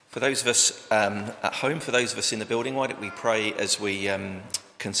For those of us at home, for those of us in the building, why don't we pray as we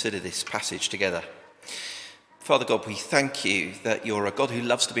consider this passage together? Father God, we thank you that you're a God who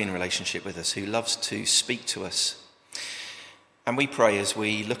loves to be in relationship with us, who loves to speak to us. And we pray as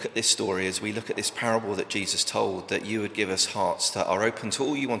we look at this story, as we look at this parable that Jesus told, that you would give us hearts that are open to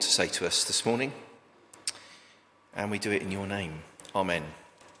all you want to say to us this morning. And we do it in your name. Amen.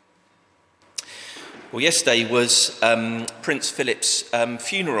 Well, yesterday was Prince Philip's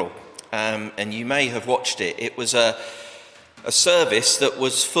funeral, and you may have watched it. It was a service that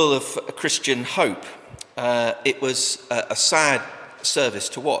was full of Christian hope. It was a sad service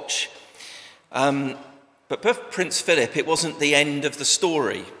to watch. But for Prince Philip, it wasn't the end of the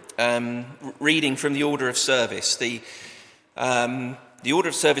story. Reading from the Order of Service, the Order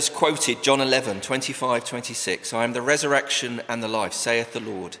of Service quoted John 11, 25-26. I am the resurrection and the life, saith the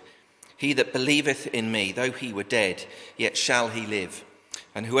Lord. He that believeth in me, though he were dead, yet shall he live.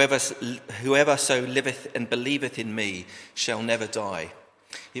 And whoever so liveth and believeth in me shall never die.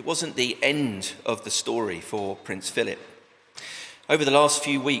 It wasn't the end of the story for Prince Philip. Over the last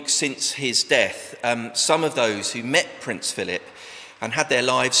few weeks since his death, some of those who met Prince Philip and had their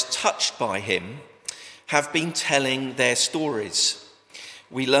lives touched by him have been telling their stories.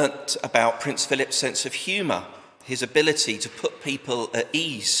 We learnt about Prince Philip's sense of humour, his ability to put people at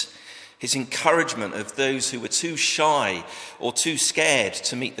ease, his encouragement of those who were too shy or too scared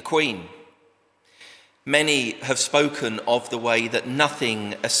to meet the Queen. Many have spoken of the way that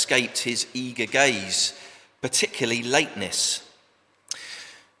nothing escaped his eager gaze, particularly lateness.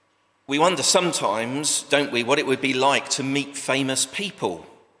 We wonder sometimes, don't we, what it would be like to meet famous people.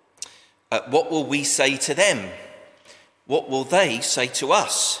 What will we say to them? What will they say to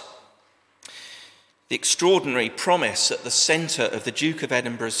us? The extraordinary promise at the centre of the Duke of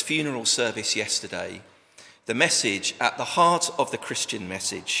Edinburgh's funeral service yesterday, the message at the heart of the Christian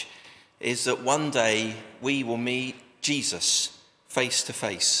message, is that one day we will meet Jesus face to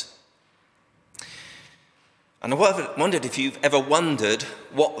face. And I wondered if you've ever wondered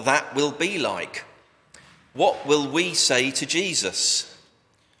what that will be like. What will we say to Jesus?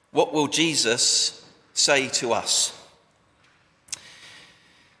 What will Jesus say to us?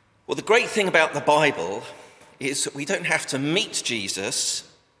 Well, the great thing about the Bible is that we don't have to meet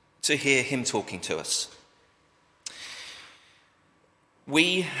Jesus to hear him talking to us.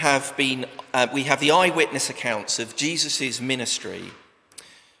 We have the eyewitness accounts of Jesus' ministry,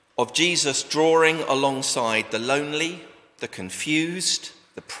 of Jesus drawing alongside the lonely, the confused,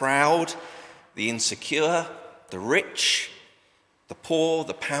 the proud, the insecure, the rich, the poor,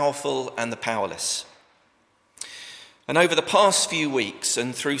 the powerful, and the powerless. And over the past few weeks,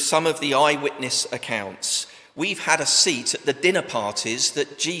 and through some of the eyewitness accounts, we've had a seat at the dinner parties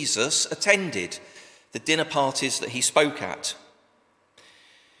that Jesus attended, the dinner parties that he spoke at.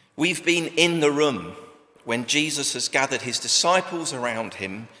 We've been in the room when Jesus has gathered his disciples around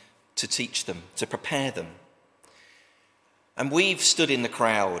him to teach them, to prepare them. And we've stood in the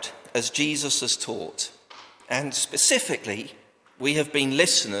crowd as Jesus has taught. And specifically, we have been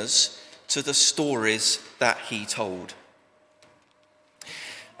listeners to the stories that he told.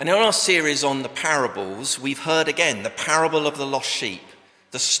 And in our series on the parables, we've heard again the parable of the lost sheep,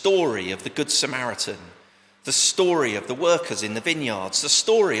 the story of the Good Samaritan, the story of the workers in the vineyards, the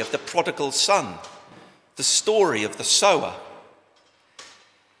story of the prodigal son, the story of the sower,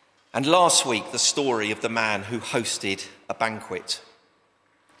 and last week the story of the man who hosted a banquet.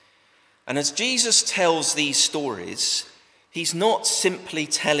 And as Jesus tells these stories, he's not simply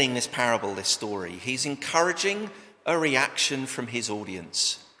telling this parable, this story. He's encouraging a reaction from his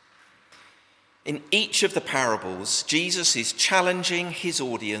audience. In each of the parables, Jesus is challenging his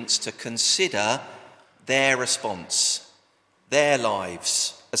audience to consider their response, their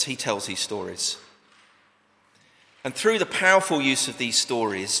lives, as he tells these stories. And through the powerful use of these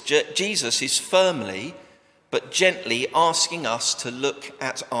stories, Jesus is firmly but gently asking us to look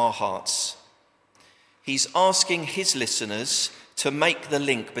at our hearts. He's asking his listeners to make the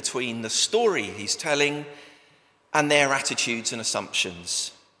link between the story he's telling and their attitudes and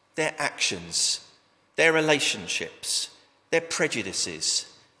assumptions, their actions, their relationships, their prejudices,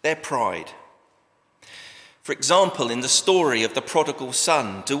 their pride. For example, in the story of the prodigal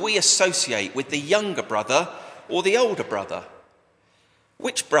son, do we associate with the younger brother or the older brother?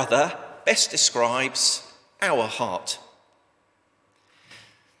 Which brother best describes our heart?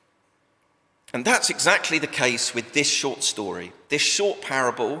 And that's exactly the case with this short story, this short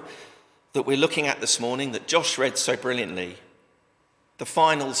parable that we're looking at this morning that Josh read so brilliantly. The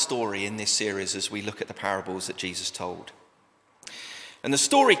final story in this series as we look at the parables that Jesus told. And the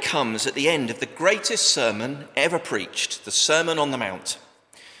story comes at the end of the greatest sermon ever preached, the Sermon on the Mount,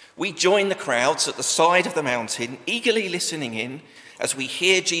 We join the crowds at the side of the mountain, eagerly listening in as we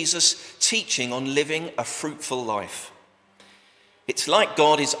hear Jesus teaching on living a fruitful life. It's like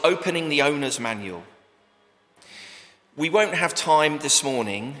God is opening the owner's manual. We won't have time this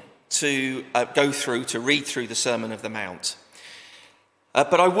morning to read through the Sermon of the Mount.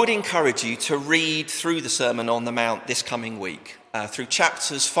 But I would encourage you to read through the Sermon on the Mount this coming week, through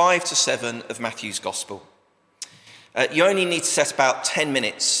chapters 5 to 7 of Matthew's Gospel. You only need to set about 10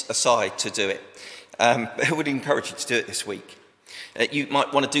 minutes aside to do it. I would encourage you to do it this week. You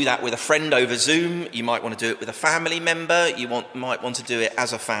might want to do that with a friend over Zoom. You might want to do it with a family member. Might want to do it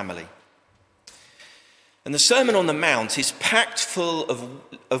as a family. And the Sermon on the Mount is packed full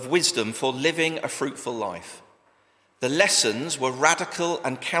of wisdom for living a fruitful life. The lessons were radical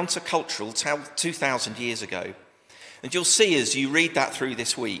and countercultural 2,000 years ago. And you'll see as you read that through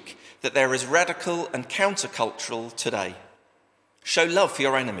this week that they're as radical and countercultural today. Show love for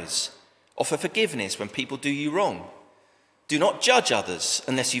your enemies. Offer forgiveness when people do you wrong. Do not judge others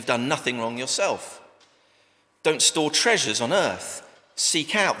unless you've done nothing wrong yourself. Don't store treasures on earth.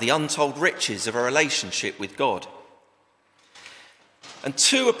 Seek out the untold riches of a relationship with God. And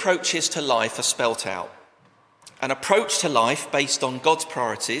two approaches to life are spelt out. An approach to life based on God's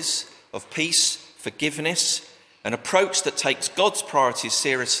priorities of peace, forgiveness, an approach that takes God's priorities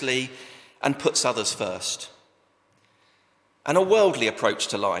seriously and puts others first. And a worldly approach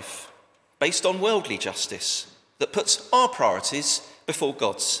to life based on worldly justice that puts our priorities before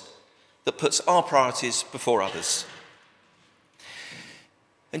God's, that puts our priorities before others.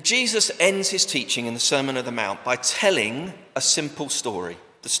 And Jesus ends his teaching in the Sermon on the Mount by telling a simple story,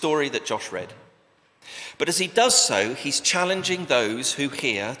 the story that Josh read. But as he does so, he's challenging those who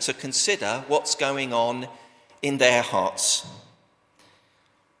hear to consider what's going on in their hearts.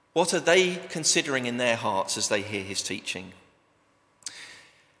 What are they considering in their hearts as they hear his teaching?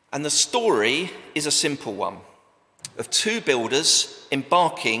 And the story is a simple one of two builders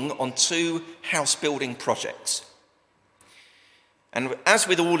embarking on two house building projects. And as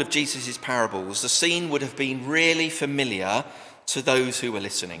with all of Jesus' parables, the scene would have been really familiar to those who were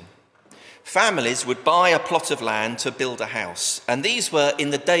listening. Families would buy a plot of land to build a house, and these were in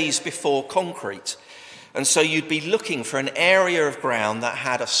the days before concrete. And so you'd be looking for an area of ground that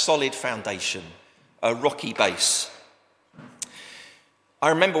had a solid foundation, a rocky base. I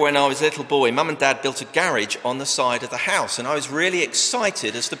remember when I was a little boy, Mum and Dad built a garage on the side of the house, and I was really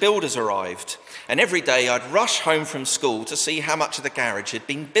excited as the builders arrived. And every day I'd rush home from school to see how much of the garage had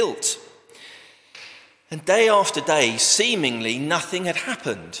been built. And day after day, seemingly nothing had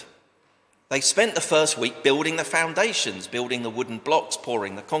happened. They spent the first week building the foundations, building the wooden blocks,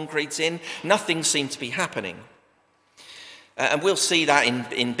 pouring the concrete in. Nothing seemed to be happening. And we'll see that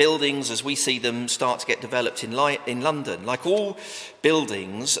in buildings as we see them start to get developed in London. Like all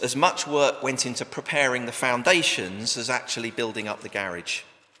buildings, as much work went into preparing the foundations as actually building up the garage.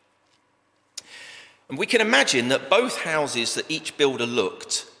 And we can imagine that both houses that each builder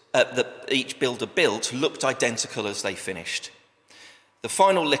built looked identical as they finished. The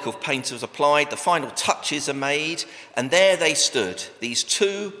final lick of paint was applied, the final touches are made, and there they stood, these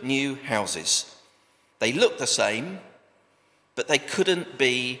two new houses. They looked the same, but they couldn't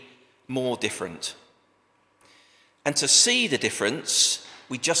be more different. And to see the difference,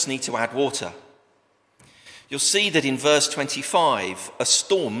 we just need to add water. You'll see that in verse 25, a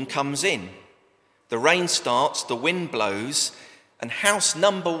storm comes in. The rain starts, the wind blows, and house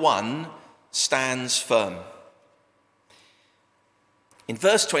number one stands firm. In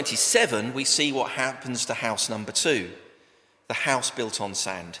verse 27, we see what happens to house number two, the house built on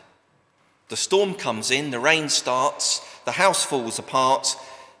sand. The storm comes in, the rain starts, the house falls apart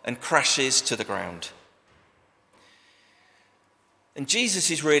and crashes to the ground. And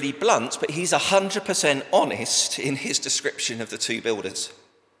Jesus is really blunt, but he's 100% honest in his description of the two builders.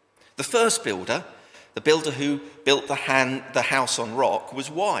 The first builder, the builder who built the house on rock,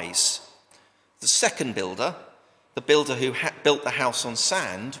 was wise. The second builder, the builder who built the house on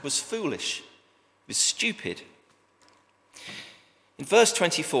sand, was foolish, was stupid. In verse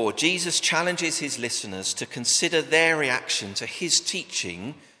 24, Jesus challenges his listeners to consider their reaction to his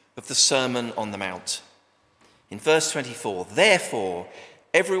teaching of the Sermon on the Mount. In verse 24, therefore,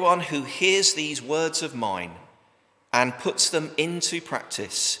 everyone who hears these words of mine and puts them into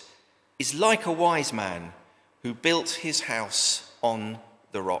practice is like a wise man who built his house on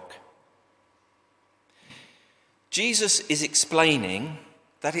the rock. Jesus is explaining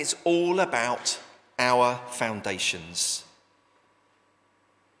that it's all about our foundations.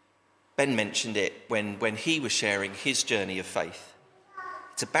 Ben mentioned it when he was sharing his journey of faith.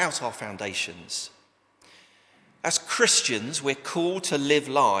 It's about our foundations. As Christians, we're called to live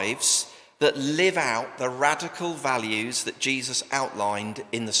lives that live out the radical values that Jesus outlined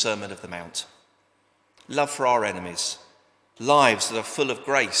in the Sermon of the Mount. Love for our enemies, lives that are full of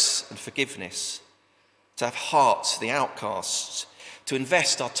grace and forgiveness, to have hearts for the outcasts, to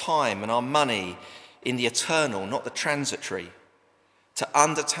invest our time and our money in the eternal, not the transitory, to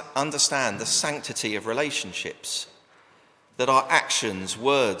understand the sanctity of relationships, that our actions,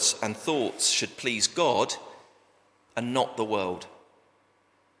 words and thoughts should please God and not the world.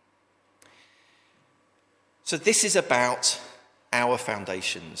 So this is about our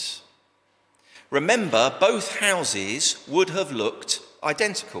foundations. Remember, both houses would have looked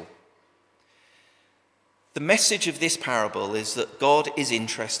identical. The message of this parable is that God is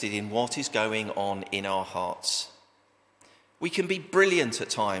interested in what is going on in our hearts. We can be brilliant at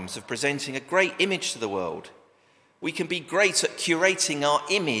times of presenting a great image to the world. We can be great at curating our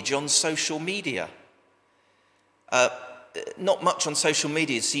image on social media. Not much on social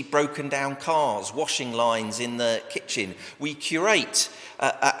media to see broken down cars, washing lines in the kitchen. We curate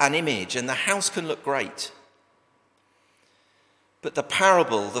an image and the house can look great. But the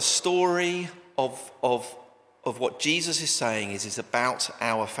parable, the story of what Jesus is saying is about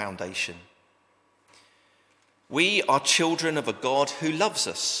our foundation. We are children of a God who loves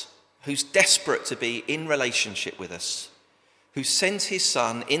us, who's desperate to be in relationship with us, who sent his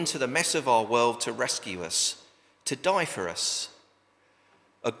Son into the mess of our world to rescue us, to die for us.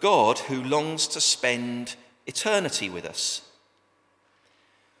 A God who longs to spend eternity with us.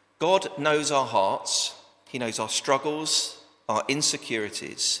 God knows our hearts, he knows our struggles, our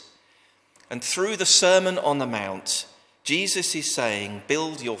insecurities. And through the Sermon on the Mount, Jesus is saying,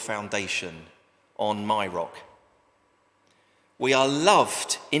 build your foundation on my rock. We are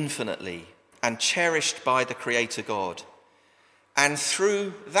loved infinitely and cherished by the Creator God. And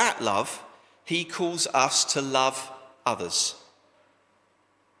through that love, he calls us to love others.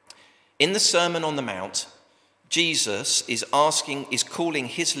 In the Sermon on the Mount, Jesus is calling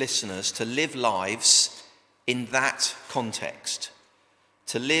his listeners to live lives in that context,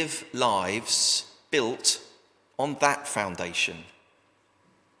 to live lives built on that foundation.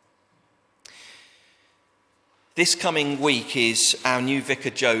 This coming week is our new Vicar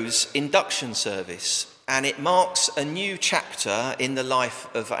Joe's induction service, and it marks a new chapter in the life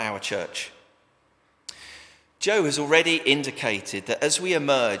of our church. Joe has already indicated that as we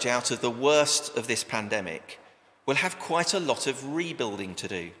emerge out of the worst of this pandemic, we'll have quite a lot of rebuilding to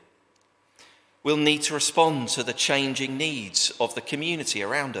do. We'll need to respond to the changing needs of the community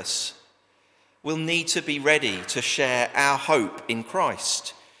around us. We'll need to be ready to share our hope in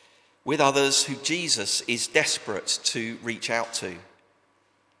Christ with others who Jesus is desperate to reach out to.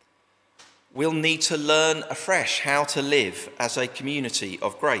 We'll need to learn afresh how to live as a community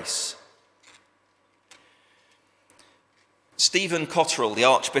of grace. Stephen Cotterill, the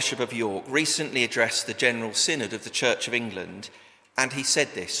Archbishop of York, recently addressed the General Synod of the Church of England, and he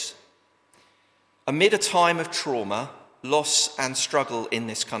said this: amid a time of trauma, loss and struggle in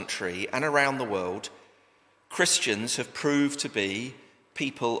this country and around the world, Christians have proved to be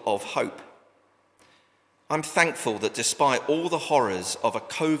people of hope. I'm thankful that despite all the horrors of a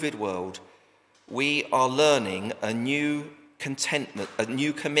COVID world, we are learning a new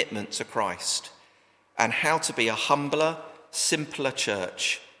commitment to Christ and how to be a humbler, simpler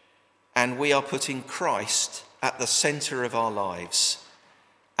church, and we are putting Christ at the centre of our lives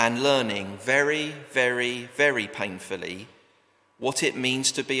and learning very, very, very painfully what it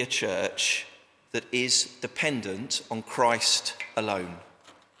means to be a church that is dependent on Christ alone.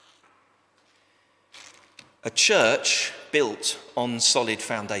 A church built on solid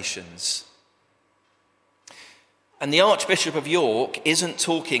foundations. And the Archbishop of York isn't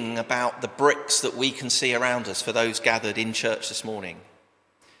talking about the bricks that we can see around us for those gathered in church this morning.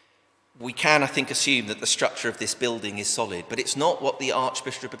 We can, I think, assume that the structure of this building is solid, but it's not what the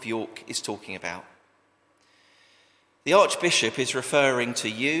Archbishop of York is talking about. The Archbishop is referring to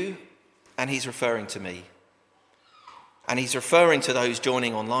you, and he's referring to me. And he's referring to those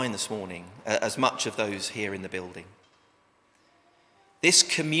joining online this morning, as much of those here in the building. This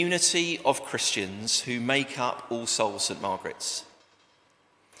community of Christians who make up All Souls St Margaret's.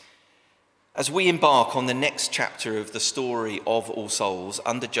 As we embark on the next chapter of the story of All Souls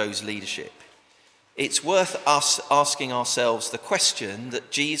under Joe's leadership, it's worth us asking ourselves the question that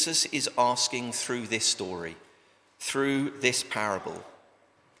Jesus is asking through this story, through this parable.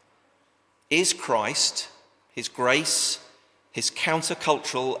 Is Christ, his grace, his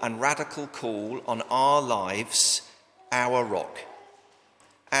countercultural and radical call on our lives our rock,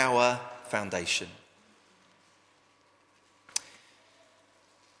 our foundation?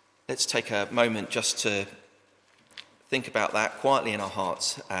 Let's take a moment just to think about that quietly in our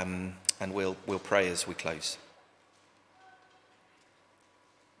hearts, and we'll pray as we close.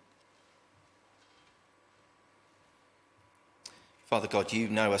 Father God, you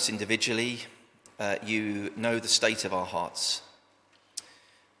know us individually. You know the state of our hearts.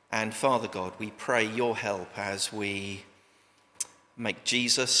 And Father God, we pray your help as we make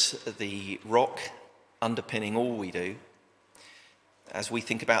Jesus the rock underpinning all we do. As we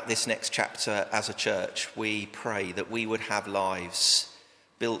think about this next chapter as a church, we pray that we would have lives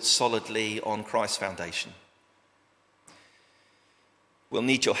built solidly on Christ's foundation. We'll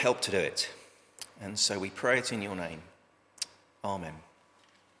need your help to do it. And so we pray it in your name. Amen.